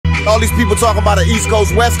All these people talking about an East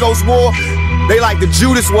Coast, West Coast war, they like the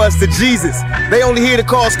Judas was to Jesus. They only here to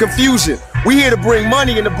cause confusion. We here to bring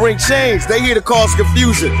money and to bring change. They here to cause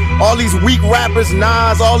confusion. All these weak rappers,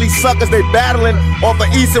 Nas, all these suckers, they battling off of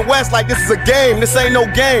East and West like this is a game. This ain't no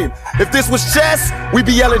game. If this was chess, we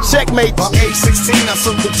be yelling checkmate. By age 16, I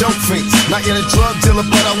sold the dope fiends. Not yet a drug dealer,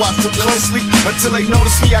 but I watched them closely until they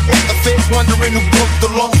noticed me. I got the feds wondering who broke the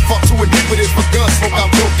law. Fought to inhibit it for gun smoke. I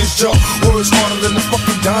broke his jaw. Words harder than the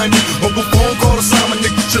fucking diamond. Mobile phone call to Simon,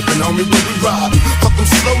 nigga tripping on me when we ride. Fuck them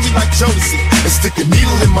slowly like Jodeci and stick a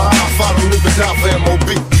needle in my eye. Follow live and die for MOB.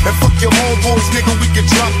 And fuck your homeboys, nigga. We can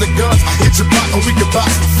drop the guns. Hit your block and we can box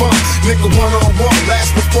for fun. Nigga, one on one,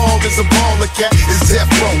 last before there's a baller cat. It's death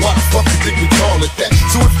row. Why the fuck you think we call it that?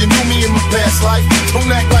 So if you knew me in my past life, don't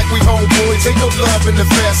act like we homeboys. Ain't no love in the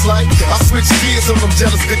fast life. I switch gears on them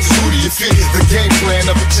jealous bitches. Who do you fit? The game plan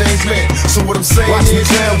of a changed man. So what I'm saying watch is,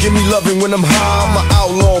 me down, give me loving when I'm high. I'm an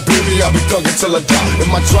outlaw, baby. I'll be thugging till I die. In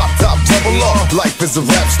my drop top, double off. Life is a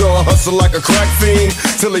rap star, hustle like a crack fiend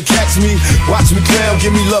till they catch me. Watch me down,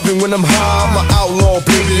 give me loving when I'm high. I'm an outlaw,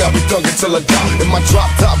 baby. I'll be thugging till I die. In my drop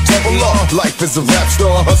top, double off. Life is a rap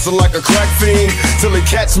star, hustle like a crack fiend till they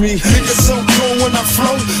catch me. Niggas so cool when I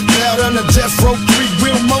flow, down on the death row, 3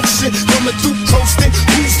 wheel motion, coming through coasting.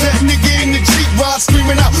 Who's that nigga in the Jeep ride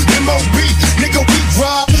screaming out MOB? Nigga, we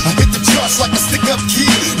ride. I hit the charts like a stick-up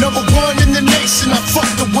kid. Number 1 in the nation. I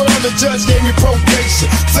fucked the world. The judge gave me probation.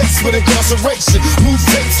 Faced with incarceration. Move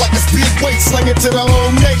fakes like a big weight, slang it to the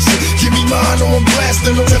whole nation. Give me mine on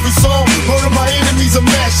blasting on every song. Murder my enemies, I'm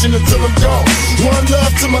mashing until I'm gone. One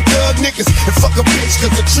love to my thug niggas. And fuck a bitch,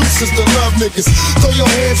 cause the truth is to love niggas. Throw your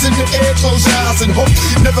hands in the air, close your eyes and hope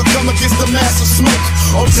you never come against the massive smoke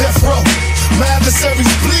on death row. My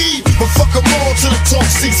adversaries bleed, but fuck them all to the talk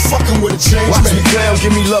seats, fucking with a change. Watch me down,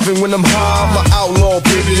 give me loving when I'm high. I'm an outlaw,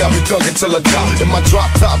 baby, I'll be thugging till I die. In my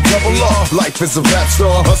drop top, double off. Life is a rap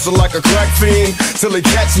star, hustle like a crack fiend till they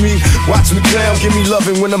catch me. Watch me down, give me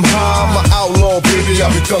loving when I'm high. I'm an outlaw, baby,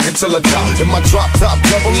 I'll be thugging till I die. In my drop top,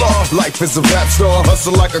 double off. Life is a rap star,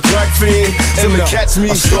 hustle like a crack fiend till they catch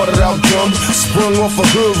me. I started out dumb, sprung off a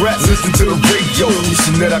hood rap, listened to the radio,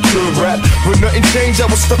 wishing that I could rap. But nothing changed,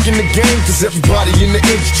 I was stuck in the game, cause everybody in the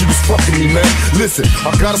industry was fucking me, man. Listen, I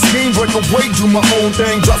got a scheme, break away, do my own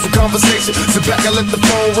thing, drop some conversation, sit back, I let the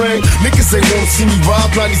phone ring. Niggas ain't wanna see me rob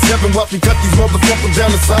 97, watch me cut these motherfuckers down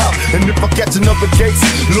the side. And if I catch another case,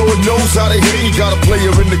 Lord knows how they hit me. Got a player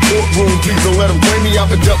in the courtroom, please don't let him blame me. I've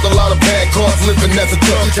been dealt a lot of bad cards, living as a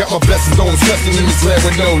thug. Count my blessings, don't stressing in this land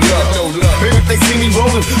with no love. Baby, if they see me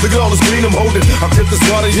rolling, look at all this green I'm holding. I get this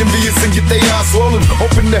water envious and get their eyes swollen.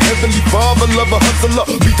 Open the heavenly father, love a hustler.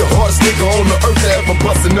 Beat the hardest nigga on the earth that ever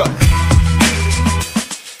bustin' up.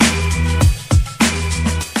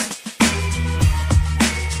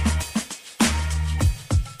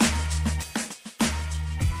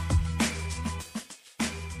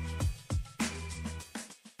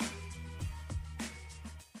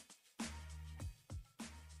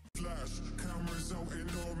 Flash, cameras out in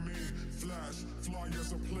on me. Flash, fly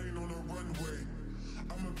as a plane on a runway.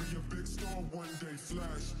 I'ma be a big star one day.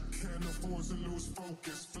 Flash, can't afford to lose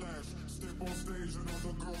focus. Flash, step on stage and all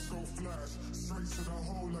the girls go flash. Straight to the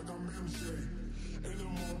hole like I'm MJ, and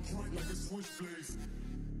I'm on point like a switchblade.